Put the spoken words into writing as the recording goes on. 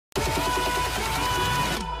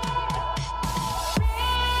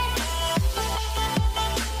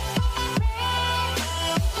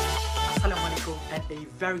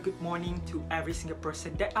very good morning to every single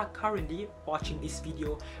person that are currently watching this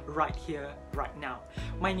video right here, right now.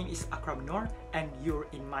 My name is Akram Noor and you're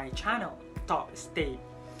in my channel, Top State.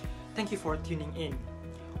 Thank you for tuning in.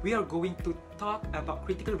 We are going to talk about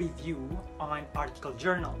critical review on article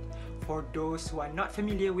journal. For those who are not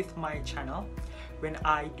familiar with my channel, when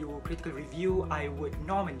I do critical review, I would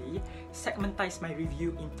normally segmentize my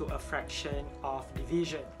review into a fraction of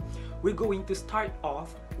division. We're going to start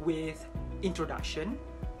off with introduction,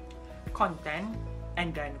 content,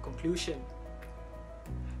 and then conclusion.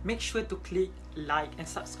 Make sure to click like and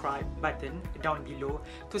subscribe button down below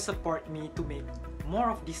to support me to make more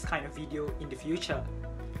of this kind of video in the future.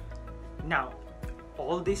 Now,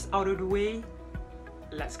 all this out of the way,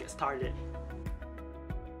 let's get started.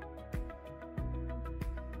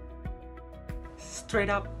 Straight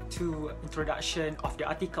up to introduction of the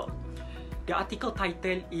article. The article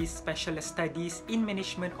title is Specialist Studies in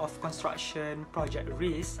Management of Construction Project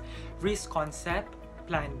Risk, Risk Concept,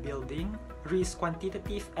 Plan Building, Risk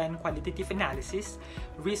Quantitative and Qualitative Analysis,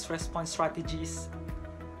 Risk Response Strategies.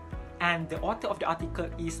 And the author of the article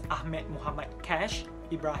is Ahmed Mohamed Keshk,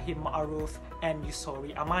 Ibrahim, Maarouf, and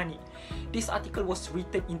Ysory Annany. This article was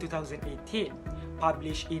written in 2018,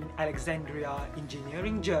 published in Alexandria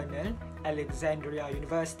Engineering Journal, Alexandria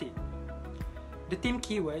University. The theme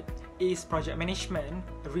keyword is project management,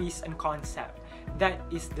 risk and concept. That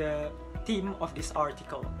is the theme of this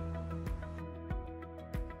article.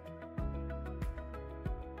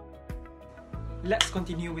 Let's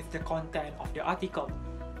continue with the content of the article.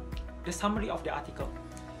 The summary of the article.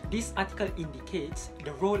 This article indicates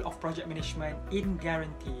the role of project management in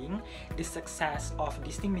guaranteeing the success of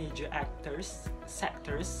distinct major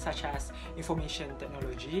sectors such as information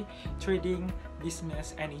technology, trading,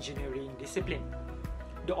 business, and engineering discipline.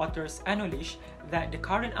 The authors acknowledge that the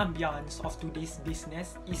current ambience of today's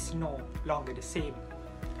business is no longer the same.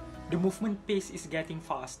 The movement pace is getting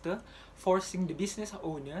faster, forcing the business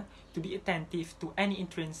owner to be attentive to any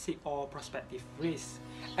intrinsic or prospective risk,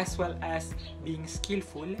 as well as being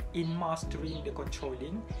skillful in mastering the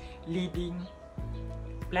controlling, leading,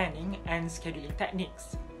 planning, and scheduling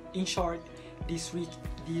techniques. In short, this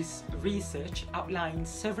research outlines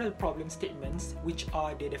several problem statements, which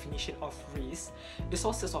are the definition of risk, the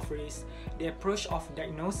sources of risk, the approach of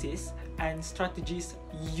diagnosis, and strategies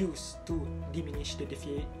used to diminish the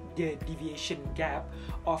deviation gap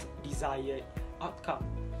of desired outcome.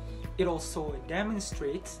 It also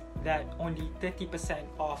demonstrates that only 30%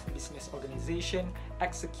 of business organizations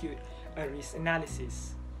execute a risk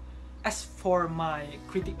analysis. As for my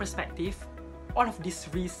critic perspective, all of this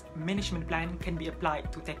risk management plan can be applied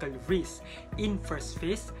to tackle risks in first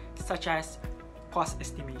phase, such as cost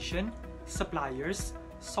estimation, suppliers,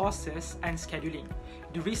 sources, and scheduling.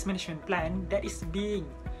 The risk management plan that is being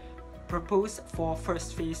proposed for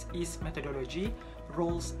first phase is methodology,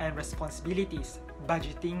 roles and responsibilities,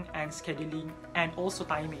 budgeting and scheduling, and also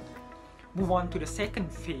timing. Move on to the second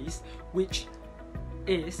phase, which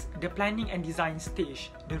is the planning and design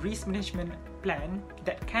stage. The risk management plan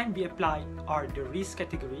that can be applied are the risk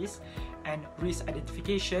categories and risk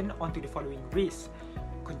identification onto the following risks: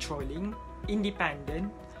 controlling,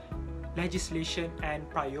 independent, legislation, and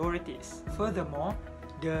priorities. Furthermore,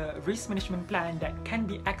 the risk management plan that can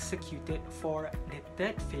be executed for the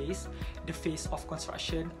third phase, the phase of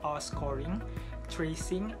construction, are scoring,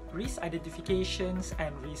 tracing, risk identifications,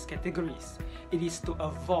 and risk categories. It is to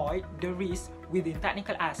avoid the risk within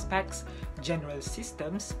technical aspects, general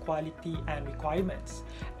systems, quality, and requirements.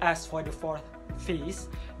 As for the fourth phase,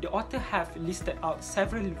 the author have listed out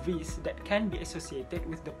several risks that can be associated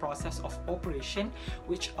with the process of operation,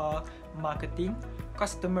 which are marketing,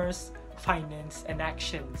 customers, finance, and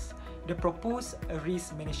actions. The proposed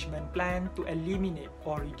risk management plan to eliminate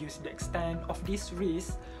or reduce the extent of these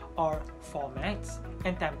risks are formats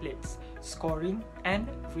and templates, scoring, and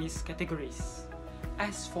risk categories.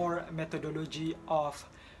 As for methodology of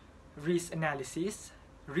risk analysis,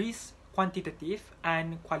 risk quantitative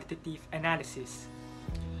and qualitative analysis.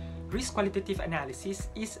 Risk qualitative analysis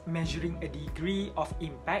is measuring a degree of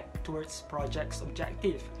impact towards project's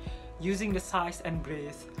objective, using the size and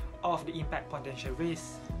breadth of the impact potential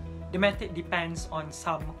risk. The method depends on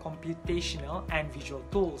some computational and visual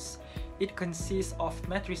tools. It consists of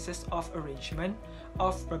matrices of arrangement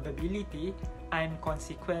of probability and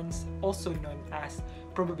consequence, also known as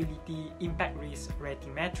probability impact risk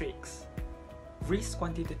rating matrix. Risk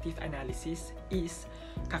quantitative analysis is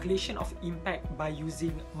calculation of impact by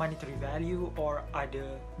using monetary value or other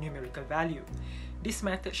numerical value. This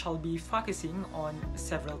method shall be focusing on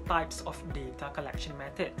several types of data collection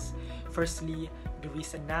methods. Firstly, the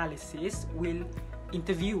risk analysis will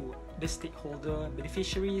interview the stakeholder,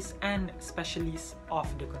 beneficiaries, and specialists of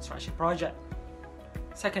the construction project.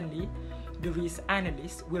 Secondly, the risk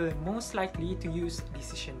analyst will most likely to use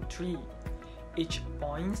decision tree. Each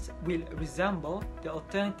point will resemble the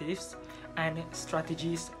alternatives and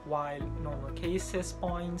strategies, while normal cases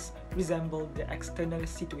points resemble the external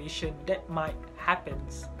situation that might happen.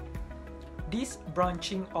 This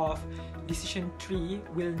branching of decision tree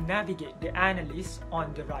will navigate the analyst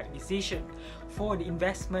on the right decision for the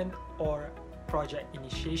investment or project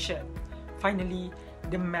initiation. Finally,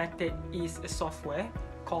 the method is a software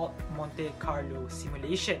called Monte Carlo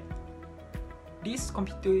simulation. This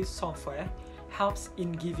computer software helps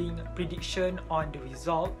in giving prediction on the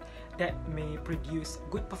result that may produce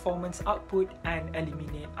good performance output and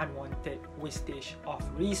eliminate unwanted wastage of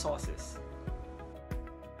resources.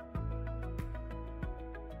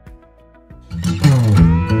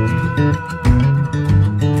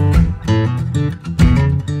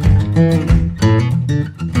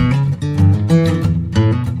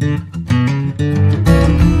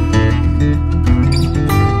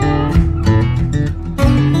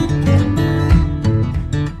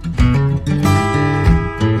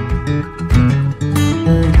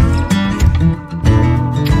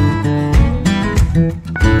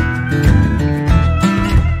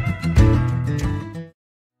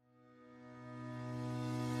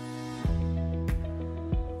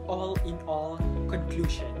 All in all,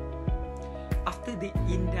 conclusion. After the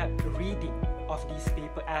in-depth reading of this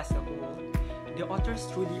paper as a whole, the authors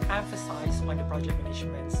truly emphasize on the project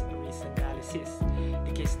management's risk analysis.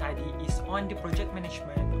 The case study is on the project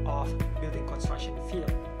management of building construction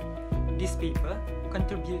field. This paper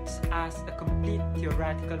contributes as a complete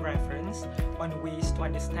theoretical reference on ways to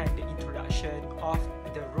understand the introduction of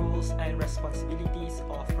the roles and responsibilities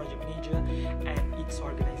of project manager and its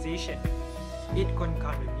organization. It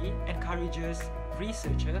concurrently encourages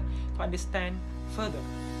researchers to understand further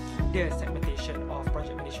the segmentation of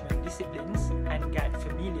project management disciplines and get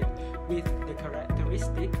familiar with the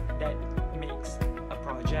characteristics that makes a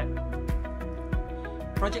project.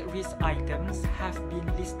 Project risk items have been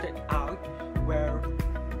listed out where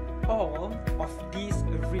all of these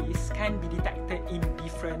risks can be detected in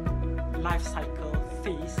different life cycle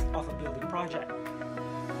phase of a building project.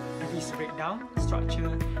 Risk breakdown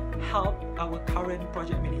structure help our current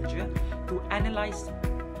project manager to analyze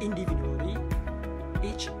individually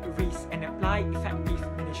each risk and apply effective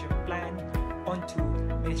management plan onto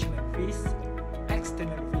management risk,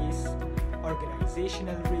 external risk,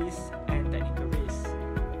 organizational risk, and technical risk.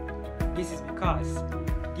 This is because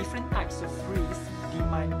different types of risk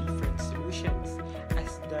demand different solutions,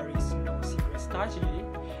 as there is no single strategy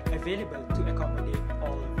available to accommodate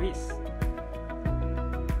all risks.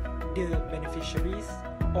 The beneficiaries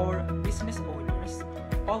or business owners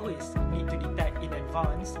always need to detect in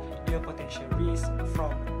advance their potential risk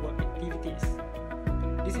from work activities.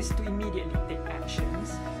 This is to immediately take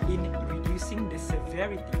actions in reducing the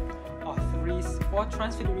severity of risk or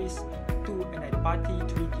transfer the risk to another party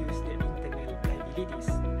to reduce the internal liabilities.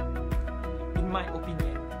 In my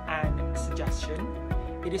opinion and suggestion,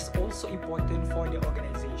 it is also important for the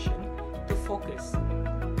organization to focus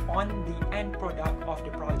on the end product of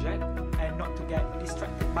the project and not to get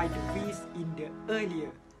distracted by the risk in the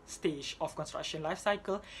earlier stage of construction life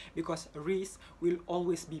cycle, because risk will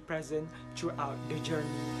always be present throughout the journey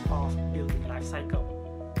of building life cycle.